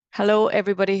Hello,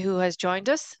 everybody who has joined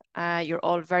us. You're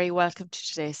all very welcome to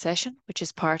today's session, which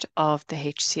is part of the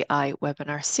HCI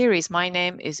webinar series. My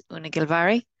name is Oonagh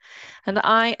Gilvarry, and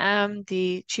I am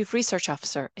the Chief Research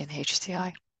Officer in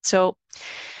HCI. So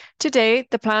today,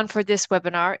 the plan for this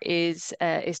webinar is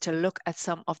to look at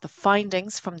some of the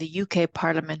findings from the UK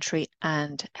Parliamentary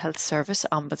and Health Service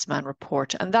Ombudsman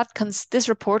report. And this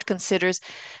report considers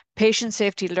patient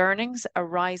safety learnings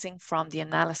arising from the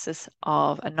analysis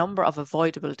of a number of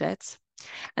avoidable deaths,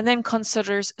 and then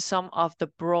considers some of the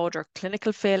broader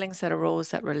clinical failings that arose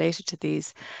that related to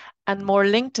these, and more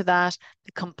linked to that,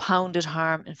 the compounded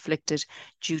harm inflicted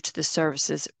due to the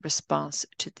service's response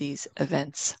to these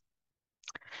events.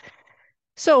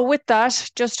 So with that,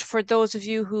 just for those of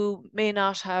you who may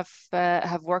not have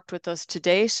worked with us to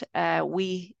date,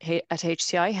 we at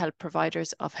HCI help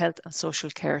providers of health and social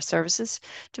care services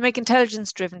to make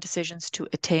intelligence-driven decisions to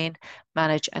attain,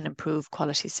 manage and improve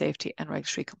quality, safety and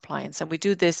regulatory compliance. And we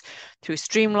do this through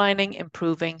streamlining,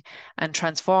 improving and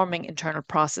transforming internal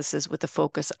processes with a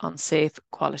focus on safe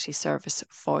quality service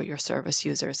for your service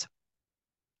users.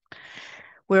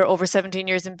 We're over 17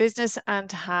 years in business and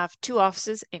have 2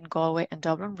 offices in Galway and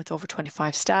Dublin with over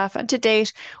 25 staff. And to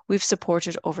date, we've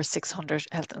supported over 600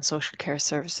 health and social care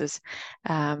services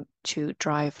to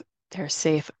drive their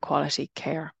safe quality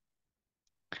care.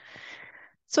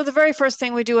 So the very first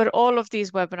thing we do at all of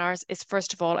these webinars is,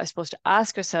 first of all, I suppose, to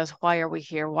ask ourselves, why are we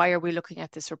here? Why are we looking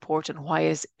at this report and why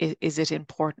is it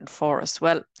important for us?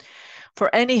 Well,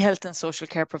 for any health and social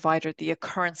care provider, the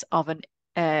occurrence of an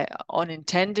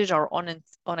unintended or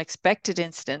unexpected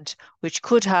incident, which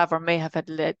could have or may have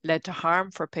led to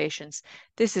harm for patients,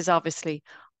 this is obviously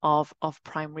of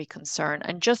primary concern.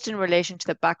 And just in relation to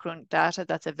the background data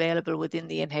that's available within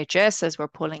the NHS, as we're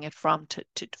pulling it from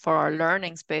for our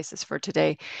learnings basis for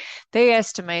today, they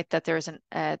estimate that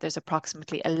there's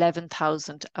approximately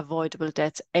 11,000 avoidable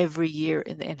deaths every year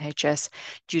in the NHS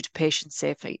due to patient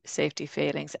safety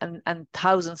failings, and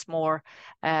thousands more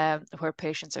where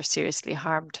patients are seriously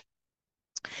harmed.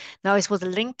 Now, I suppose a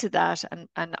link to that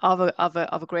and of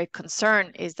a great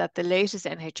concern is that the latest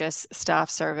NHS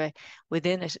staff survey,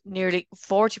 within it, nearly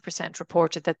 40%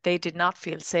 reported that they did not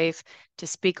feel safe to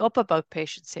speak up about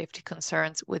patient safety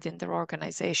concerns within their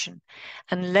organisation.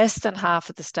 And less than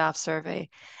half of the staff surveyed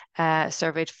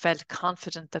felt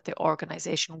confident that the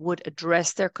organisation would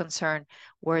address their concern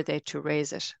were they to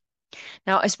raise it.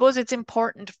 Now, I suppose it's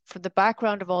important for the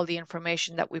background of all the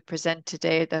information that we present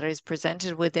today, that is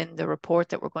presented within the report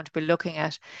that we're going to be looking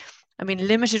at. I mean,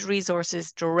 limited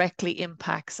resources directly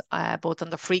impacts both on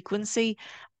the frequency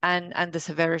and the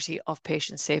severity of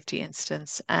patient safety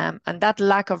incidents. And that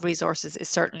lack of resources is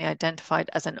certainly identified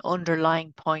as an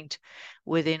underlying point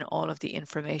within all of the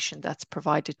information that's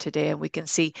provided today. And we can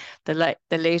see the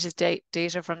latest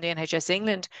data from the NHS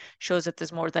England shows that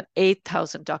there's more than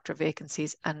 8,000 doctor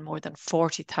vacancies and more than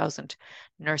 40,000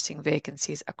 nursing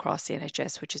vacancies across the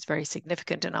NHS, which is very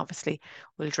significant and obviously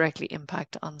will directly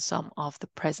impact on some of the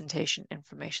presentation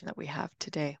information that we have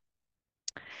today.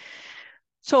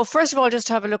 So first of all, just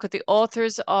to have a look at the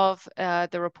authors of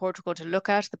the report we're going to look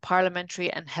at, the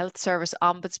Parliamentary and Health Service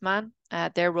Ombudsman.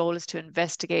 Their role is to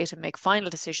investigate and make final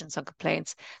decisions on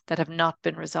complaints that have not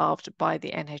been resolved by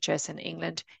the NHS in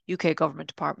England, UK government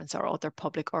departments or other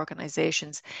public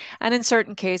organisations. And in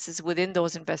certain cases within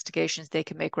those investigations, they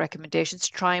can make recommendations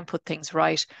to try and put things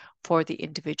right for the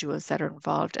individuals that are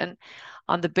involved. And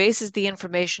on the basis of the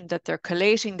information that they're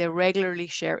collating, they regularly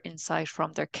share insight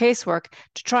from their casework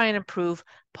to try and improve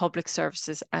public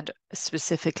services and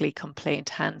specifically complaint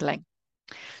handling.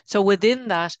 So within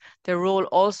that, their role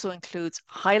also includes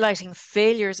highlighting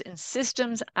failures in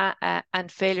systems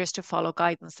and failures to follow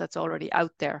guidance that's already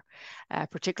out there,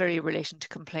 particularly relating to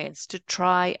complaints, to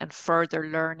try and further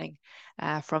learning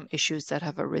from issues that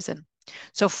have arisen.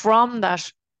 So from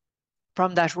that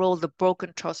role, the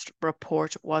Broken Trust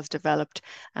report was developed,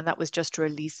 and that was just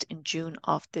released in June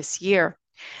of this year.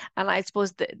 And I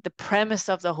suppose the premise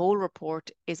of the whole report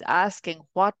is asking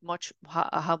how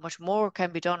much more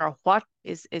can be done, or what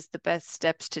is the best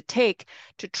steps to take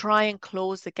to try and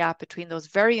close the gap between those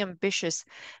very ambitious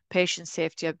patient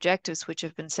safety objectives which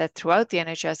have been set throughout the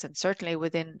NHS and certainly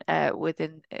within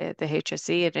the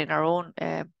HSE and in our own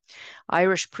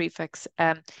Irish prefix,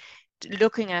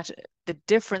 looking at the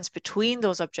difference between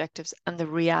those objectives and the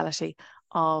reality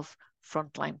of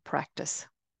frontline practice.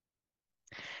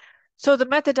 So the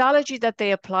methodology that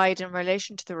they applied in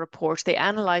relation to the report, they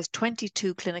analysed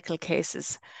 22 clinical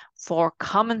cases for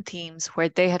common themes where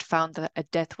they had found that a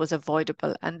death was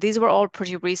avoidable. And these were all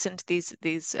pretty recent. These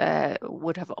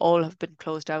would have all have been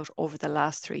closed out over the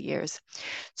last 3 years.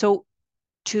 So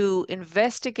To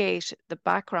investigate the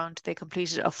background, they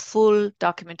completed a full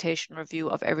documentation review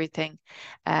of everything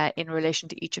in relation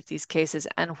to each of these cases.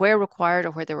 And where required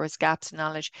or where there was gaps in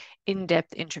knowledge,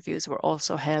 in-depth interviews were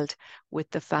also held with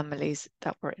the families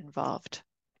that were involved.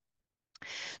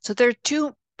 So there are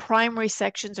two primary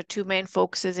sections or two main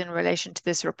focuses in relation to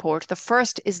this report. The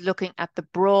first is looking at the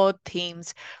broad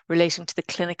themes relating to the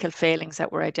clinical failings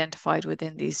that were identified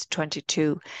within these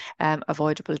 22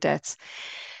 avoidable deaths.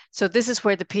 So this is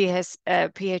where the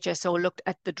PHSO looked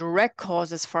at the direct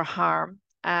causes for harm,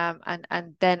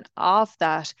 and then of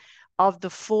that, of the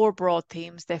four broad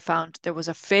themes, they found there was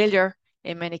a failure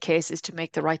in many cases to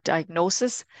make the right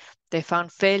diagnosis. They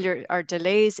found failure or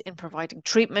delays in providing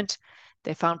treatment.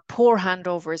 They found poor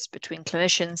handovers between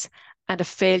clinicians and a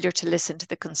failure to listen to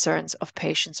the concerns of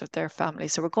patients or their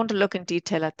families. So we're going to look in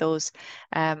detail at those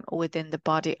within the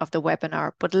body of the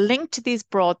webinar. But linked to these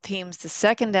broad themes, the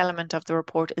second element of the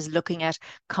report is looking at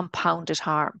compounded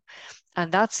harm.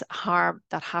 And that's harm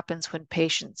that happens when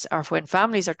patients or when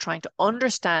families are trying to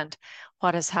understand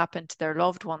what has happened to their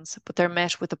loved ones, but they're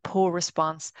met with a poor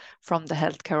response from the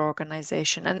healthcare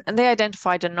organisation. And they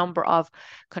identified a number of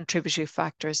contributory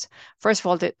factors. First of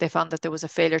all, they found that there was a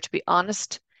failure to be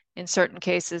honest in certain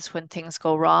cases when things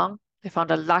go wrong. They found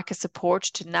a lack of support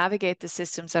to navigate the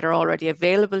systems that are already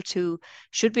available to,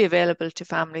 should be available to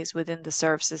families within the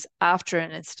services after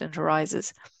an incident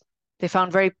arises. They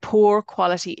found very poor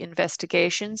quality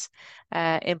investigations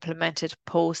implemented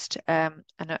post an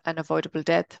avoidable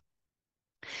death.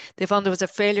 They found there was a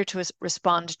failure to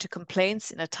respond to complaints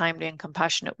in a timely and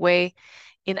compassionate way.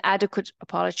 Inadequate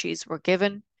apologies were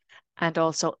given, and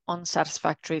also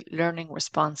unsatisfactory learning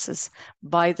responses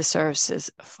by the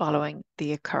services following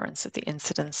the occurrence of the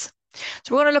incidents.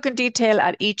 So we're going to look in detail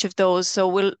at each of those. So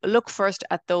we'll look first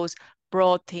at those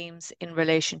broad themes in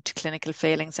relation to clinical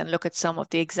failings and look at some of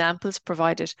the examples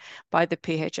provided by the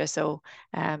PHSO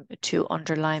to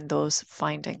underline those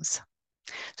findings.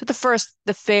 So the first,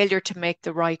 the failure to make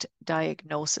the right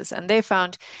diagnosis. And they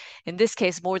found, in this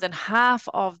case, more than half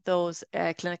of those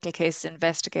clinical cases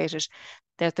investigated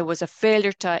that there was a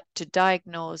failure to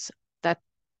diagnose,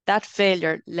 that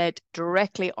failure led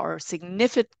directly or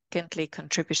significantly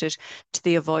contributed to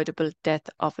the avoidable death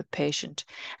of a patient.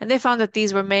 And they found that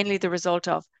these were mainly the result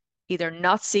of either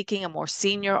not seeking a more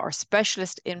senior or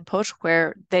specialist input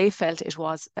where they felt it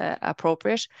was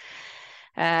appropriate.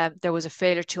 There was a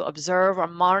failure to observe or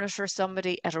monitor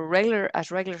somebody at regular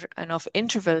enough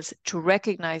intervals to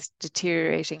recognize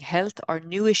deteriorating health or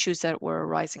new issues that were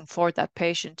arising for that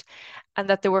patient, and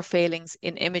that there were failings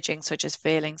in imaging, such as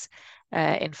failings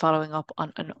in following up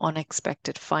on an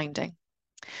unexpected finding.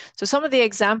 So some of the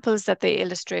examples that they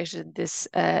illustrated this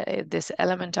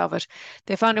element of it,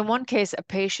 they found in one case a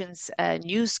patient's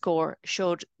news score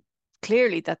showed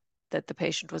clearly that the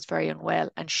patient was very unwell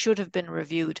and should have been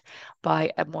reviewed by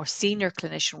a more senior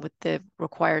clinician with the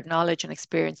required knowledge and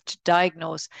experience to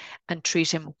diagnose and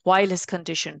treat him while his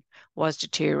condition was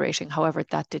deteriorating. However,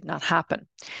 that did not happen.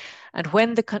 And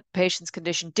when the patient's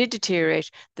condition did deteriorate,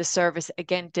 the service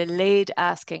again delayed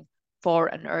asking for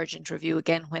an urgent review,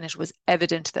 again, when it was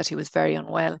evident that he was very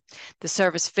unwell. The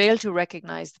service failed to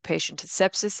recognise the patient had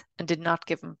sepsis and did not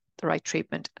give him the right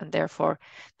treatment, and therefore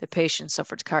the patient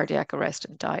suffered cardiac arrest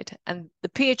and died. And the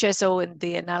PHSO, in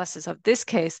the analysis of this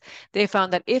case, they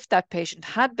found that if that patient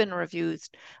had been reviewed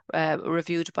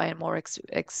by a more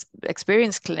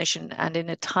experienced clinician and in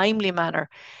a timely manner,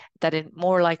 that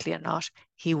more likely than not,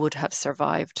 he would have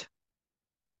survived.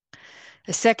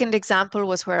 A second example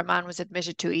was where a man was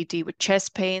admitted to ED with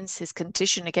chest pains. His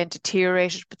condition again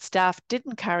deteriorated, but staff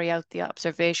didn't carry out the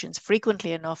observations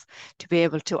frequently enough to be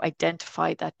able to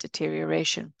identify that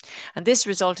deterioration. And this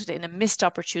resulted in a missed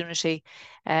opportunity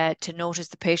to notice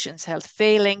the patient's health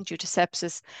failing due to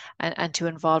sepsis and to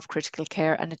involve critical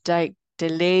care, and it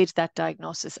delayed that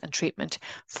diagnosis and treatment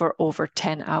for over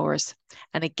 10 hours.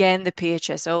 And again, the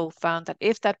PHSO found that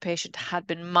if that patient had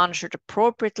been monitored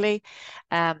appropriately,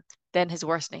 then his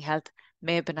worsening health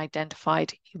may have been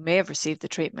identified, he may have received the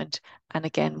treatment, and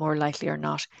again, more likely or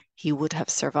not, he would have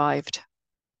survived.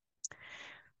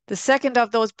 The second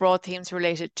of those broad themes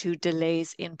related to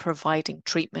delays in providing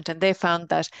treatment, and they found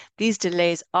that these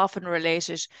delays often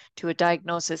related to a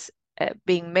diagnosis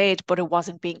being made, but it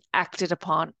wasn't being acted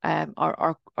upon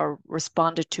or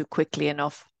responded to quickly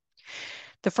enough.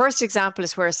 The first example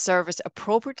is where a service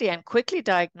appropriately and quickly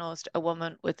diagnosed a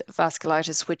woman with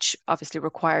vasculitis, which obviously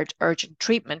required urgent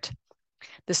treatment.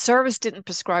 The service didn't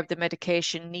prescribe the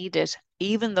medication needed,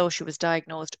 even though she was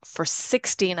diagnosed, for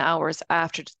 16 hours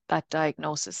after that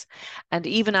diagnosis. And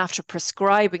even after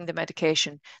prescribing the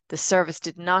medication, the service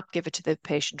did not give it to the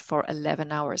patient for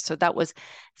 11 hours. So that was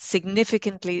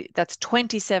significantly, that's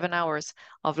 27 hours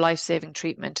of life-saving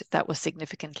treatment that was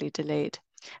significantly delayed.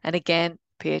 And again,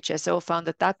 PHSO found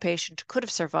that that patient could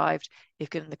have survived if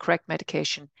given the correct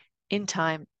medication in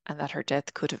time and that her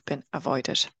death could have been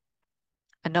avoided.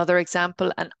 Another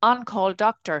example, an on-call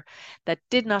doctor that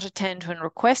did not attend when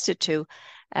requested to,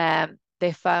 the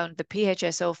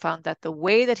PHSO found that the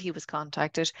way that he was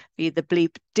contacted via the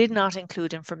bleep did not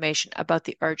include information about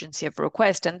the urgency of a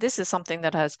request. And this is something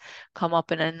that has come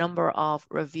up in a number of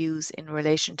reviews in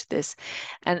relation to this.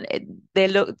 And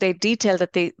they detail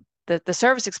that the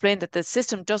service explained that the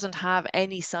system doesn't have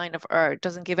any sign of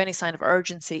doesn't give any sign of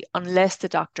urgency unless the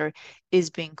doctor is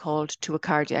being called to a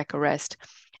cardiac arrest.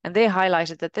 And they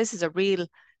highlighted that this is a real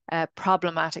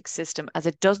problematic system as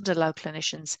it doesn't allow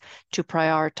clinicians to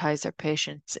prioritize their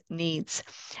patients' needs.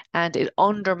 And it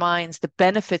undermines the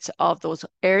benefits of those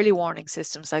early warning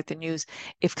systems like the news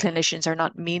if clinicians are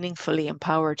not meaningfully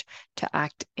empowered to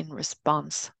act in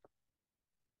response.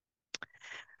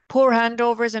 Poor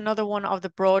handover is another one of the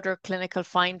broader clinical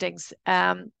findings.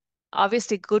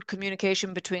 Obviously, good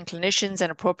communication between clinicians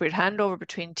and appropriate handover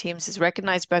between teams is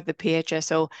recognised by the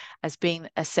PHSO as being an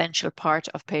essential part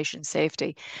of patient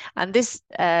safety. And this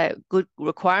good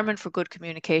requirement for good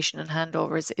communication and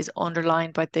handovers is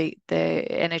underlined by the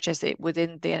NHS,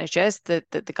 within the NHS.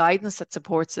 The guidance that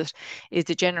supports it is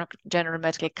the General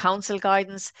Medical Council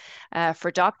guidance.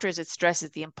 For doctors, it stresses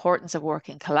the importance of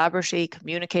working collaboratively,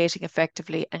 communicating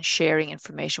effectively, and sharing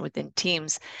information within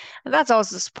teams. And that's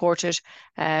also supported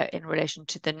in relation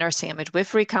to the Nursing and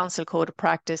Midwifery Council Code of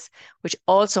Practice, which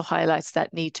also highlights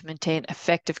that need to maintain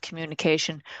effective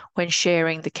communication when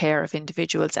sharing the care of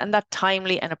individuals and that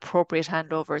timely and appropriate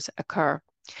handovers occur.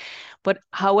 But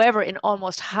however, in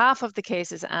almost half of the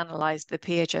cases analysed, the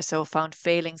PHSO found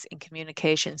failings in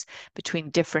communications between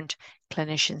different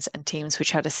clinicians and teams, which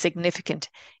had a significant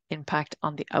impact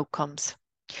on the outcomes.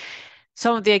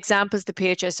 Some of the examples, the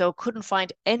PHSO couldn't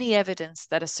find any evidence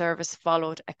that a service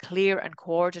followed a clear and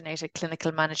coordinated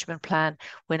clinical management plan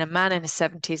when a man in his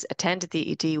 70s attended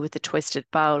the ED with a twisted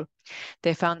bowel.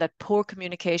 They found that poor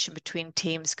communication between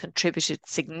teams contributed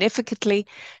significantly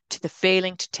to the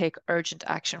failing to take urgent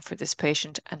action for this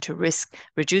patient and to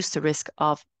reduce the risk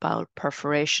of bowel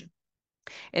perforation.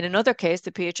 In another case,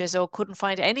 the PHSO couldn't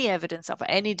find any evidence of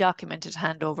any documented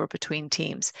handover between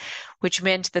teams, which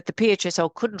meant that the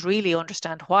PHSO couldn't really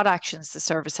understand what actions the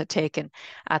service had taken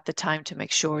at the time to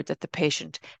make sure that the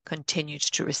patient continued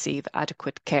to receive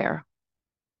adequate care.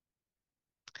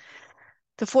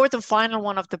 The fourth and final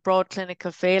one of the broad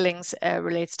clinical failings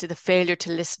relates to the failure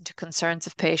to listen to concerns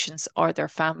of patients or their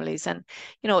families. And,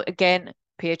 again,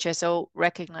 PHSO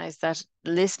recognised that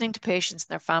listening to patients and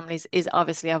their families is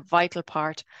obviously a vital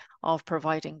part of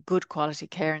providing good quality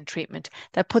care and treatment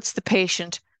that puts the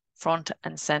patient front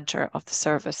and centre of the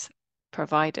service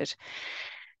provided.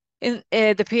 The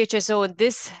PHSO in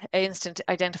this instance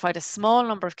identified a small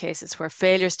number of cases where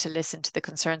failures to listen to the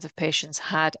concerns of patients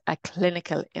had a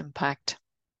clinical impact.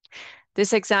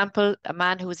 This example, a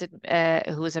man who was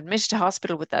admitted to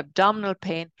hospital with abdominal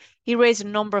pain, he raised a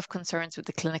number of concerns with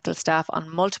the clinical staff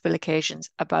on multiple occasions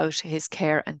about his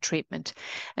care and treatment.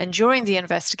 And during the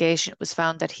investigation, it was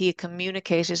found that he had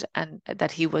communicated and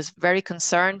that he was very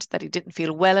concerned that he didn't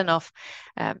feel well enough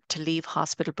to leave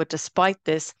hospital. But despite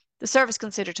this, the service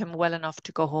considered him well enough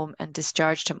to go home and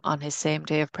discharged him on his same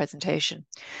day of presentation.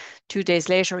 2 days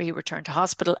later, he returned to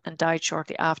hospital and died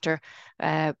shortly after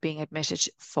being admitted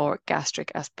for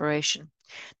gastric aspiration.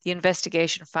 The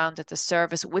investigation found that the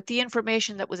service, with the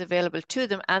information that was available to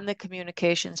them and the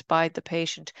communications by the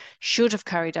patient, should have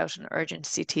carried out an urgent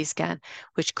CT scan,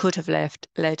 which could have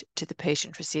led to the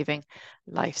patient receiving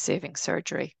life-saving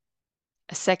surgery.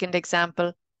 A second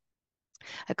example,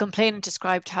 a complainant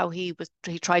described how he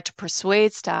tried to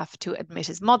persuade staff to admit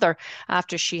his mother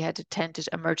after she had attended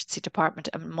emergency department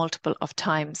multiple of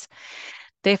times.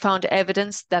 They found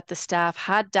evidence that the staff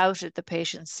had doubted the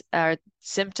patient's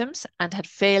symptoms and had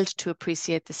failed to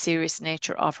appreciate the serious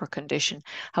nature of her condition.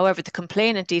 However, the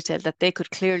complainant detailed that they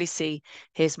could clearly see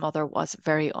his mother was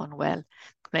very unwell.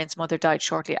 The complainant's mother died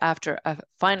shortly after a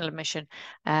final admission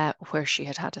where she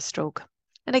had had a stroke.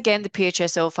 And again, the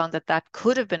PHSO found that that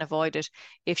could have been avoided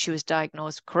if she was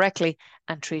diagnosed correctly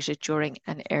and treated during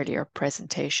an earlier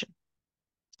presentation.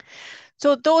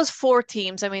 So those four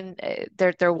themes, I mean,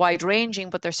 they're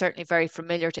wide-ranging, but they're certainly very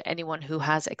familiar to anyone who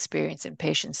has experience in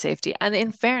patient safety. And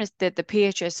in fairness, the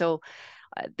PHSO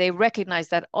they recognise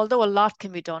that although a lot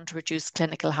can be done to reduce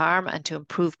clinical harm and to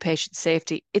improve patient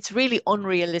safety, it's really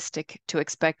unrealistic to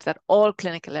expect that all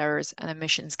clinical errors and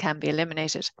omissions can be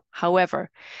eliminated. However,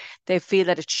 they feel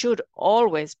that it should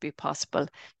always be possible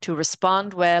to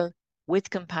respond well, with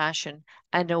compassion,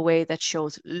 and in a way that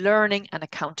shows learning and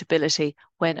accountability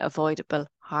when avoidable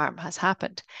harm has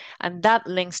happened. And that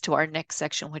links to our next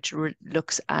section, which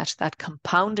looks at that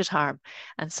compounded harm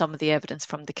and some of the evidence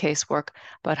from the casework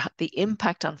about the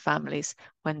impact on families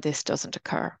when this doesn't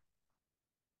occur.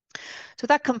 So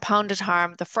that compounded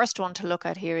harm, the first one to look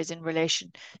at here is in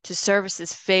relation to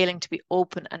services failing to be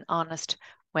open and honest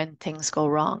when things go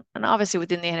wrong. And obviously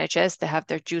within the NHS, they have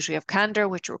their duty of candour,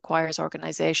 which requires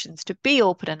organisations to be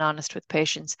open and honest with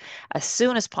patients as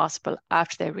soon as possible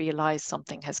after they realise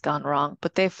something has gone wrong.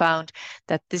 But they found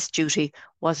that this duty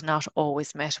was not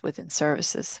always met within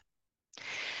services.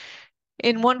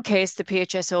 In one case, the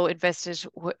PHSO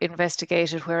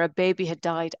investigated where a baby had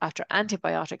died after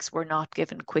antibiotics were not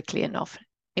given quickly enough.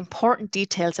 Important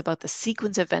details about the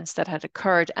sequence of events that had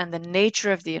occurred and the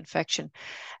nature of the infection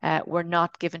were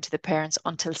not given to the parents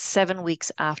until 7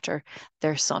 weeks after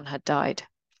their son had died.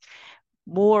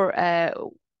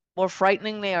 More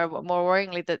frighteningly or more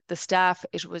worryingly, that the staff,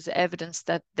 it was evidence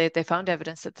that they found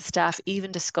evidence that the staff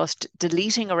even discussed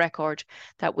deleting a record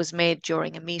that was made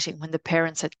during a meeting when the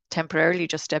parents had temporarily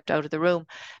just stepped out of the room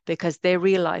because they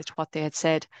realised what they had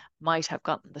said might have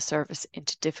gotten the service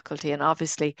into difficulty. And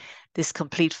obviously, this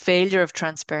complete failure of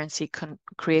transparency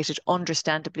created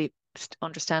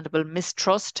understandable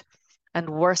mistrust and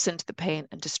worsened the pain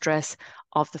and distress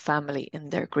of the family in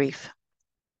their grief.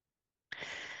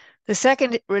 The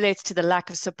second relates to the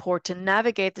lack of support to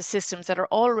navigate the systems that are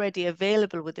already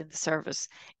available within the service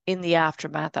in the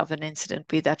aftermath of an incident,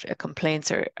 be that a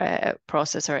complaints or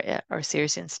process or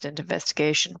serious incident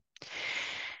investigation.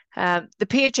 The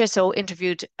PHSO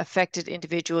interviewed affected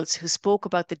individuals who spoke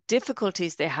about the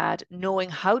difficulties they had knowing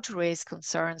how to raise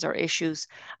concerns or issues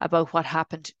about what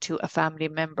happened to a family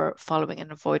member following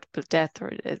an avoidable death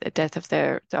or a death of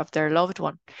their loved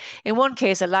one. In one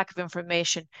case, a lack of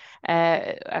information,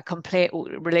 a complaint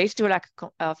related to a lack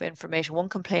of information. One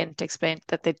complainant explained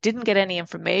that they didn't get any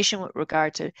information with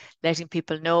regard to letting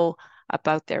people know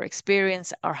about their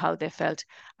experience or how they felt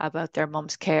about their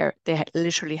mum's care. They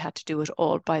literally had to do it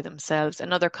all by themselves.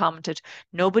 Another commented,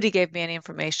 nobody gave me any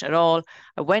information at all.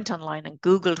 I went online and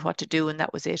Googled what to do and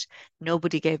that was it.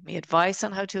 Nobody gave me advice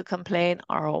on how to complain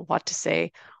or what to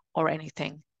say or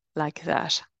anything like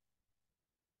that.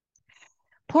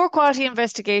 Poor quality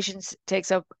investigations takes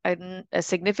up a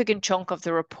significant chunk of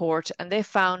the report, and they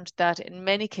found that in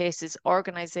many cases,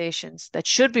 organisations that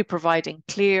should be providing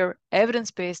clear,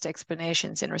 evidence-based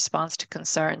explanations in response to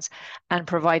concerns and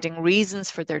providing reasons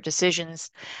for their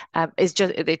decisions,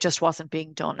 it just wasn't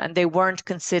being done, and they weren't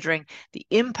considering the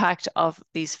impact of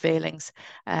these failings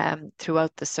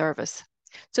throughout the service.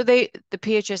 So the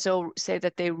PHSO say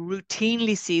that they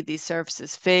routinely see these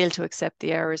services fail to accept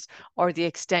the errors or the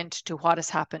extent to what has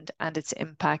happened and its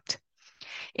impact.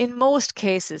 In most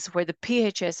cases where the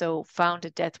PHSO found a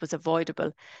death was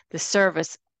avoidable, the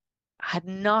service had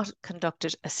not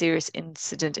conducted a serious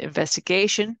incident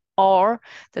investigation or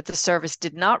that the service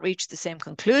did not reach the same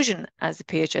conclusion as the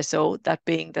PHSO, that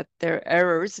being that their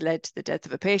errors led to the death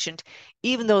of a patient,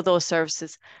 even though those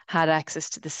services had access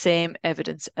to the same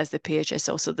evidence as the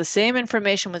PHSO. So the same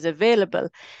information was available,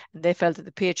 and they felt that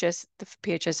the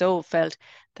PHSO felt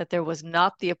that there was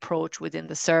not the approach within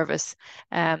the service,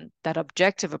 that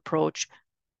objective approach,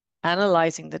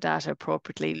 analysing the data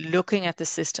appropriately, looking at the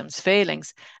system's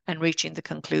failings and reaching the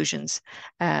conclusions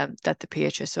that the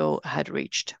PHSO had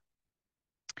reached.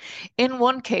 In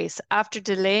one case, after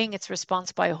delaying its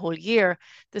response by a whole year,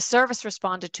 the service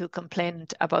responded to a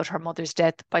complainant about her mother's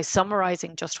death by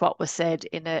summarising just what was said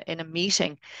in a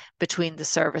meeting between the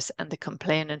service and the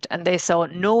complainant, and they saw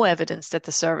no evidence that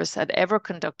the service had ever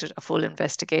conducted a full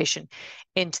investigation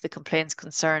into the complaints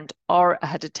concerned or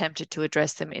had attempted to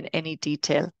address them in any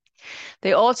detail.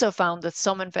 They also found that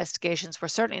some investigations were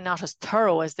certainly not as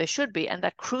thorough as they should be, and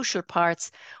that crucial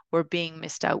parts were being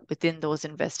missed out within those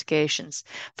investigations.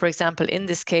 For example, in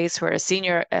this case where a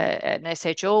senior an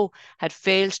SHO had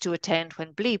failed to attend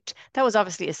when bleeped, that was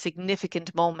obviously a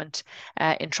significant moment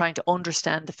in trying to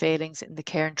understand the failings in the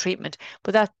care and treatment,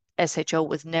 but that SHO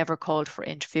was never called for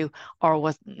interview or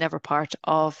was never part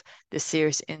of the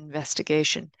serious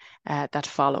investigation that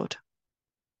followed.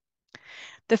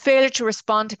 The failure to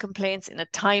respond to complaints in a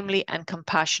timely and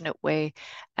compassionate way.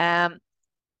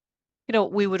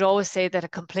 we would always say that a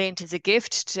complaint is a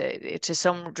gift to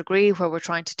some degree, where we're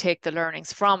trying to take the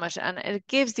learnings from it. And it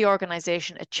gives the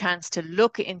organisation a chance to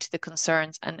look into the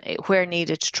concerns and where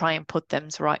needed to try and put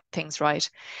things right.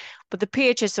 But the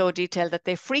PHSO detailed that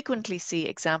they frequently see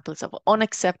examples of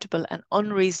unacceptable and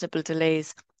unreasonable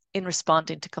delays in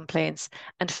responding to complaints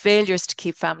and failures to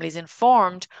keep families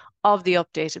informed of the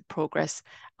updated progress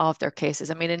of their cases.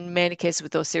 I mean, in many cases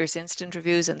with those serious incident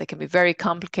reviews, and they can be very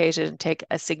complicated and take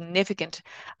a significant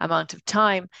amount of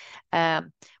time,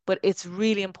 but it's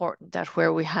really important that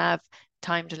where we have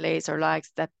time delays or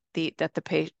lags, that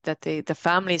the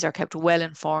families are kept well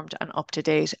informed and up to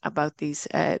date about these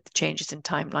changes in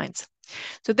timelines.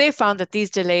 So they found that these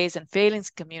delays and failings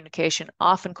in communication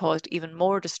often caused even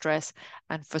more distress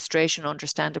and frustration,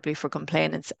 understandably, for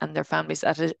complainants and their families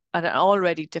at an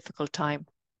already difficult time.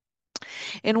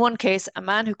 In one case, a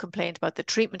man who complained about the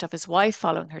treatment of his wife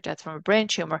following her death from a brain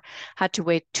tumour had to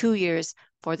wait 2 years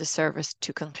for the service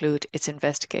to conclude its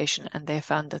investigation, and they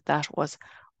found that that was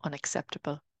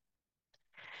unacceptable.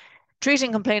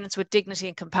 Treating complainants with dignity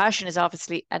and compassion is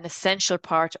obviously an essential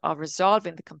part of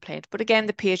resolving the complaint. But again,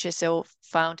 the PHSO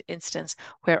found instances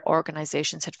where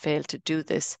organisations had failed to do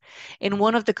this. In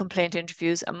one of the complaint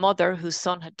interviews, a mother whose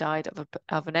son had died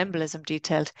of an embolism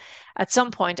detailed, at some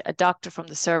point, a doctor from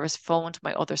the service phoned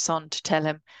my other son to tell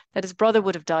him that his brother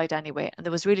would have died anyway, and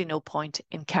there was really no point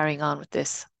in carrying on with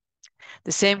this.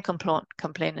 The same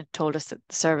complainant told us that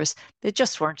the service, they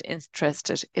just weren't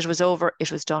interested. It was over,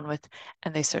 it was done with,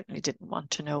 and they certainly didn't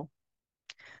want to know.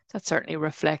 That certainly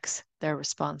reflects their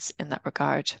response in that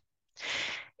regard.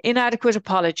 Inadequate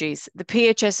apologies. The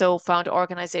PHSO found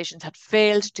organisations had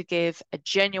failed to give a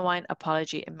genuine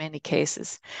apology in many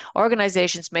cases.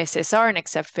 Organisations may say sorry and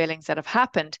accept failings that have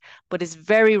happened, but it's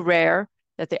very rare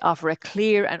that they offer a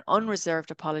clear and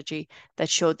unreserved apology that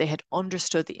showed they had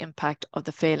understood the impact of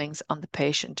the failings on the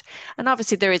patient. And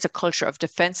obviously there is a culture of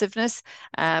defensiveness,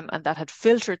 and that had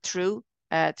filtered through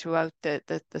throughout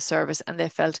the service, and they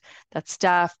felt that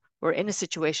staff were in a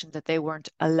situation that they weren't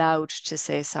allowed to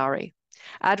say sorry.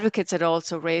 Advocates had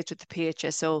also raised with the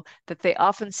PHSO that they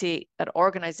often see that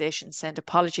organisations send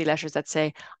apology letters that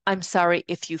say, "I'm sorry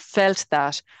if you felt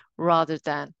that," rather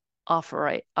than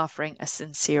offering a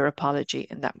sincere apology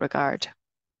in that regard.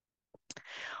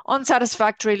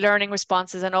 Unsatisfactory learning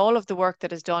responses and all of the work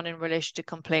that is done in relation to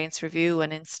complaints review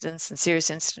and incidents and serious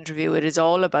incident review, it is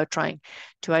all about trying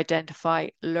to identify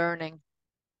learning.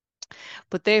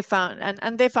 But they found,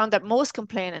 and they found that most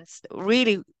complainants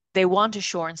really, they want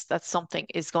assurance that something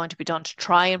is going to be done to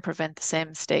try and prevent the same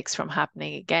mistakes from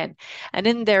happening again. And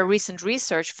in their recent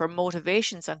research for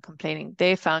motivations on complaining,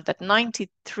 they found that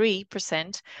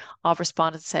 93% of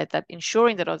respondents said that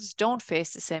ensuring that others don't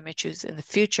face the same issues in the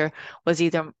future was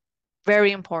either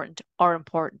very important or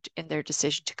important in their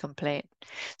decision to complain.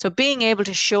 So being able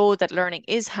to show that learning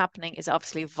is happening is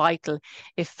obviously vital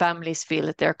if families feel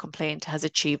that their complaint has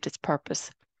achieved its purpose.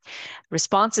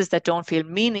 Responses that don't feel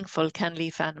meaningful can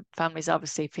leave families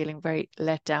obviously feeling very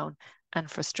let down and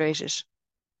frustrated.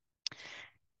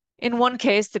 In one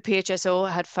case, the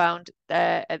PHSO had found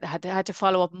had to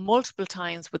follow up multiple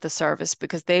times with the service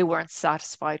because they weren't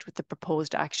satisfied with the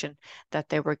proposed action that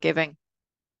they were giving.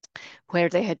 Where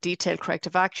they had detailed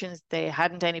corrective actions, they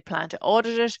hadn't any plan to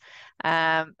audit it,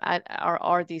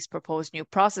 or these proposed new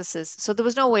processes. So there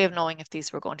was no way of knowing if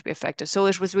these were going to be effective. So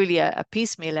it was really a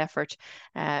piecemeal effort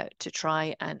to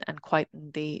try and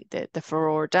quieten the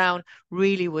furore down,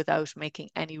 really without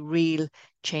making any real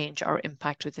change or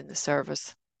impact within the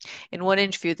service. In one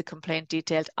interview, the complaint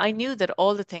detailed, "I knew that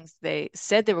all the things they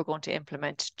said they were going to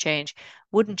implement change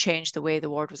wouldn't change the way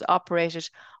the ward was operated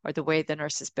or the way the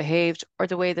nurses behaved or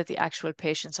the way that the actual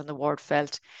patients on the ward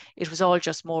felt. It was all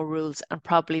just more rules and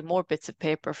probably more bits of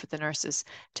paper for the nurses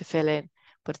to fill in,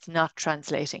 but it's not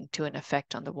translating to an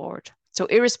effect on the ward." So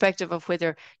irrespective of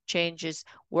whether changes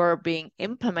were being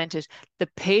implemented, the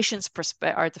patient's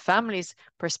perspective or the family's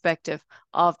perspective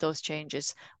of those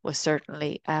changes was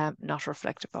certainly not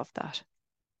reflective of that.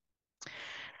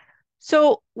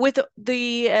 So with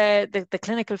the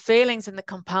clinical failings and the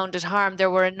compounded harm,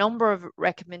 there were a number of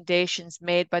recommendations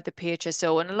made by the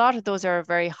PHSO, and a lot of those are a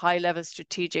very high level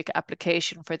strategic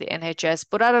application for the NHS,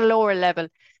 but at a lower level,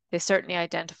 they certainly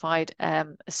identified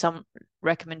some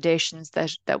recommendations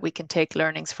that we can take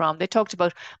learnings from. They talked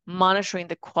about monitoring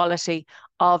the quality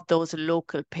of those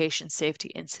local patient safety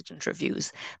incident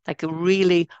reviews, like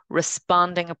really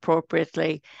responding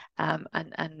appropriately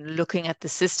and looking at the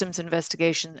systems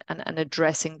investigation and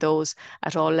addressing those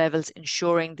at all levels,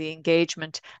 ensuring the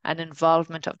engagement and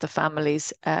involvement of the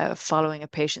families following a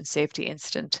patient safety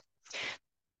incident.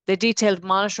 They detailed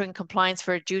monitoring compliance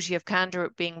for a duty of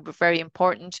candor being very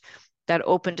important, that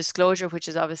open disclosure, which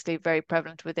is obviously very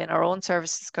prevalent within our own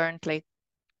services currently.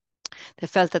 They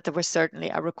felt that there was certainly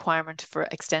a requirement for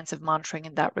extensive monitoring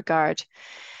in that regard.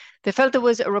 They felt there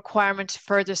was a requirement to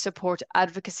further support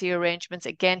advocacy arrangements,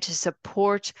 again, to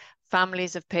support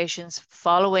families of patients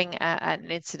following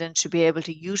an incident to be able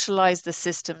to utilize the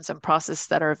systems and processes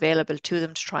that are available to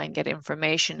them to try and get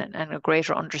information and a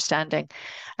greater understanding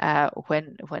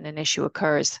when an issue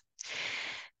occurs.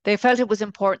 They felt it was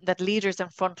important that leaders and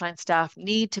frontline staff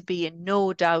need to be in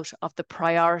no doubt of the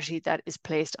priority that is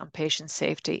placed on patient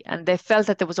safety. And they felt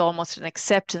that there was almost an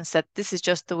acceptance that this is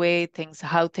just the way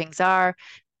how things are.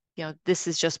 You know, this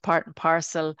is just part and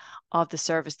parcel of the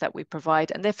service that we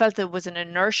provide. And they felt there was an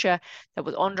inertia that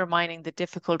was undermining the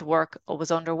difficult work that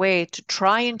was underway to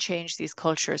try and change these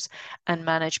cultures and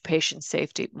manage patient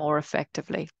safety more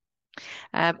effectively.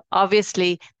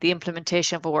 Obviously, the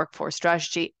implementation of a workforce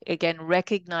strategy, again,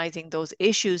 recognizing those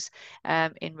issues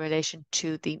in relation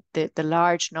to the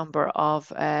large number of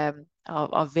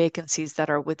vacancies that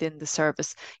are within the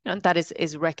service, and that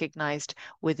is recognized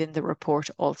within the report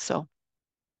also.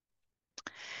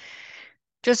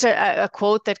 Just a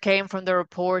quote that came from the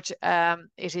report.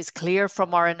 It is clear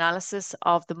from our analysis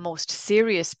of the most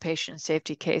serious patient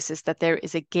safety cases that there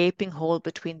is a gaping hole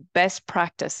between best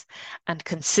practice and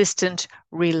consistent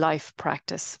real-life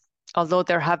practice. Although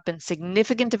there have been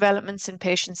significant developments in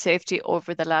patient safety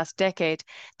over the last decade,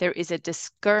 there is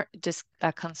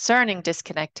a concerning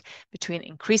disconnect between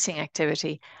increasing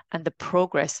activity and the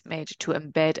progress made to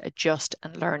embed a just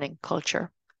and learning culture.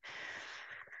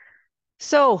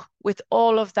 So with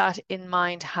all of that in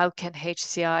mind, how can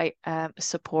HCI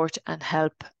support and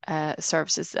help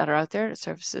services that are out there,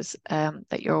 services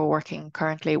that you're working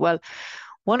currently? Well,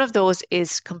 one of those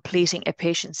is completing a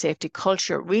patient safety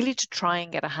culture, really to try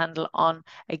and get a handle on,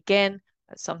 again,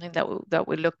 something that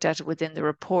we looked at within the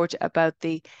report about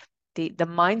the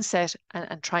mindset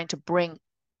and trying to bring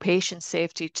patient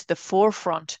safety to the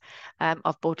forefront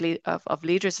of both of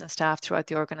leaders and staff throughout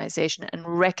the organization, and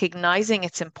recognizing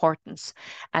its importance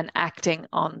and acting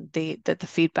on the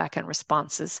feedback and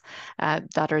responses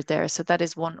that are there. So that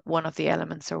is one of the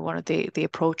elements, or one of the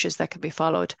approaches that can be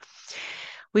followed.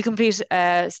 We complete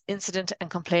incident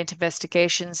and complaint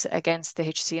investigations against the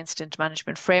HC Incident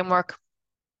Management Framework.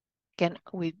 Again,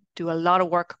 we do a lot of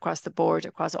work across the board,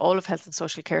 across all of health and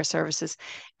social care services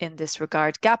in this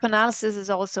regard. Gap analysis is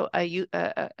also a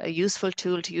useful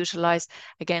tool to utilise,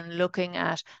 again, looking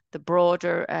at the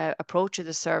broader approach of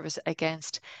the service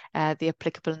against the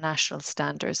applicable national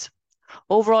standards.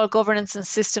 Overall governance and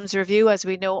systems review, as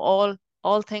we know,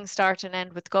 all things start and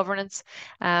end with governance.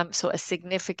 So a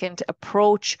significant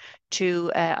approach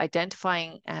to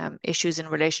identifying issues in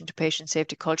relation to patient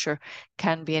safety culture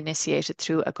can be initiated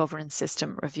through a governance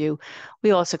system review.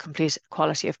 We also complete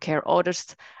quality of care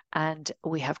audits, and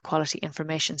we have quality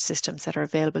information systems that are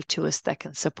available to us that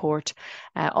can support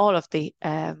all of the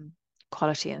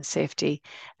quality and safety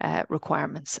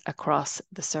requirements across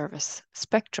the service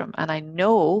spectrum. And I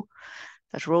know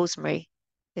that Rosemary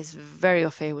is very au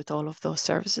fait with all of those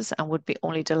services and would be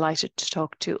only delighted to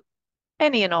talk to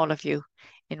any and all of you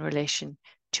in relation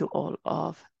to all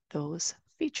of those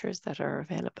features that are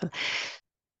available.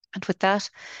 And with that,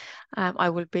 I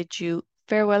will bid you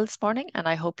farewell this morning, and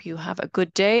I hope you have a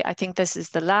good day. I think this is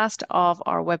the last of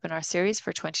our webinar series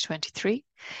for 2023,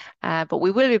 but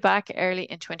we will be back early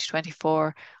in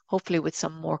 2024, hopefully with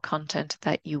some more content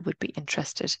that you would be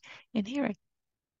interested in hearing.